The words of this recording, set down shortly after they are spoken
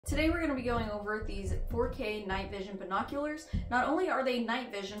Today we're going to be going over these 4K night vision binoculars. Not only are they night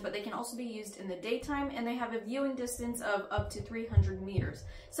vision, but they can also be used in the daytime, and they have a viewing distance of up to 300 meters.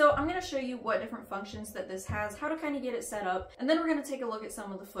 So I'm going to show you what different functions that this has, how to kind of get it set up, and then we're going to take a look at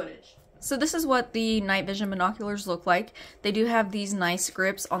some of the footage. So this is what the night vision binoculars look like. They do have these nice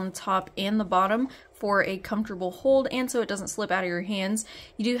grips on the top and the bottom for a comfortable hold, and so it doesn't slip out of your hands.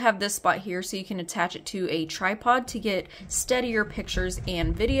 You do have this spot here so you can attach it to a tripod to get steadier pictures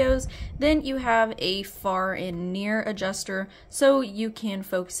and videos. Then you have a far and near adjuster so you can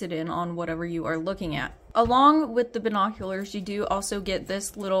focus it in on whatever you are looking at. Along with the binoculars, you do also get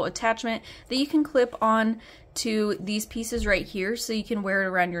this little attachment that you can clip on to these pieces right here so you can wear it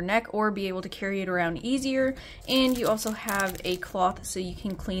around your neck or be able to carry it around easier. And you also have a cloth so you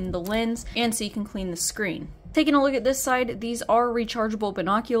can clean the lens and so you can clean the screen. Taking a look at this side, these are rechargeable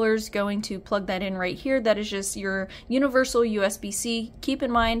binoculars. Going to plug that in right here. That is just your universal USB-C. Keep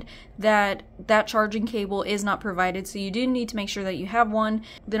in mind that that charging cable is not provided, so you do need to make sure that you have one.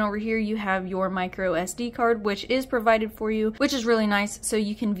 Then over here you have your micro SD card, which is provided for you, which is really nice, so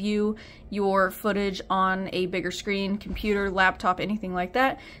you can view your footage on a bigger screen, computer, laptop, anything like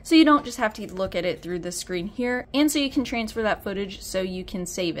that, so you don't just have to look at it through the screen here, and so you can transfer that footage so you can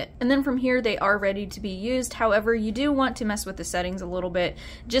save it. And then from here they are ready to be used. However, you do want to mess with the settings a little bit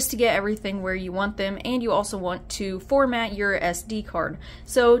just to get everything where you want them, and you also want to format your SD card.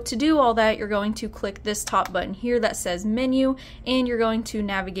 So to do all that, you're going to click this top button here that says menu, and you're going to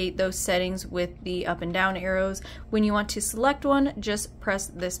navigate those settings with the up and down arrows. When you want to select one, just press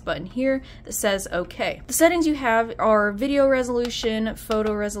this button here that says OK. The settings you have are video resolution,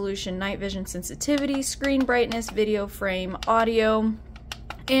 photo resolution, night vision sensitivity, screen brightness, video frame, audio,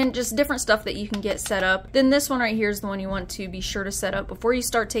 and just different stuff that you can get set up. Then this one right here is the one you want to be sure to set up before you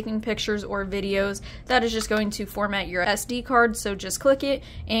start taking pictures or videos. That is just going to format your SD card, so just click it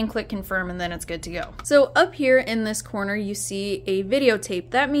and click confirm, and then it's good to go. So up here in this corner you see a videotape.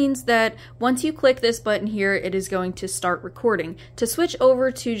 That means that once you click this button here, it is going to start recording. To switch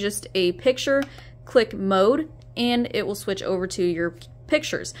over to just a picture, click mode, and it will switch over to your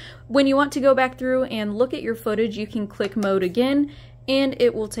pictures. When you want to go back through and look at your footage, you can click mode again, and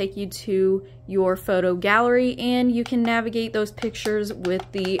it will take you to your photo gallery, and you can navigate those pictures with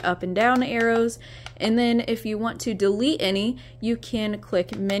the up and down arrows. And then if you want to delete any, you can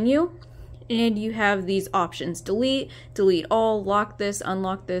click menu, and you have these options: delete, delete all, lock this,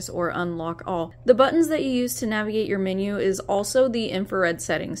 unlock this, or unlock all. The buttons that you use to navigate your menu is also the infrared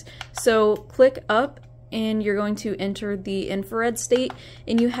settings. So click up and you're going to enter the infrared state,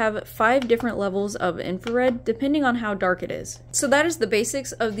 and you have 5 different levels of infrared depending on how dark it is. So that is the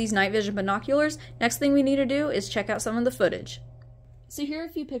basics of these night vision binoculars. Next thing we need to do is check out some of the footage. So here are a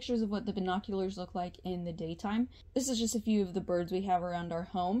few pictures of what the binoculars look like in the daytime. This is just a few of the birds we have around our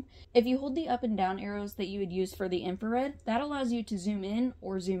home. If you hold the up and down arrows that you would use for the infrared, that allows you to zoom in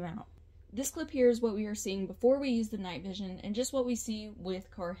or zoom out. This clip here is what we are seeing before we use the night vision, and just what we see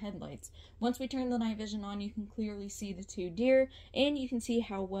with car headlights. Once we turn the night vision on, you can clearly see the 2 deer, and you can see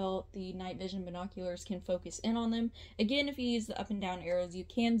how well the night vision binoculars can focus in on them. Again, if you use the up and down arrows, you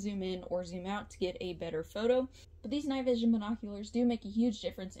can zoom in or zoom out to get a better photo. But these night vision binoculars do make a huge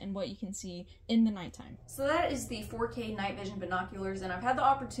difference in what you can see in the nighttime. So that is the 4K night vision binoculars, and I've had the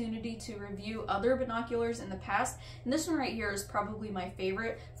opportunity to review other binoculars in the past, and this one right here is probably my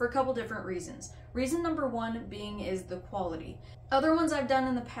favorite for a couple different reasons. Reason number one being is the quality. Other ones I've done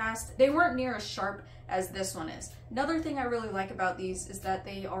in the past, they weren't near as sharp as this one is. Another thing I really like about these is that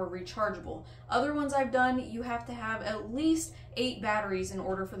they are rechargeable. Other ones I've done, you have to have at least 8 batteries in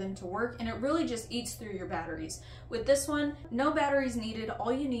order for them to work, and it really just eats through your batteries. With this one, no batteries needed.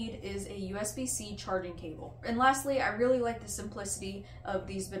 All you need is a USB-C charging cable. And lastly, I really like the simplicity of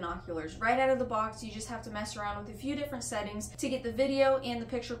these binoculars. Right out of the box, you just have to mess around with a few different settings to get the video and the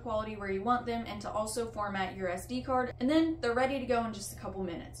picture quality where you want them, and to also format your SD card, and then they're ready to go in just a couple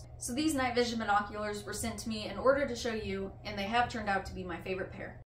minutes. So these night vision binoculars were sent to me in order to show you, and they have turned out to be my favorite pair.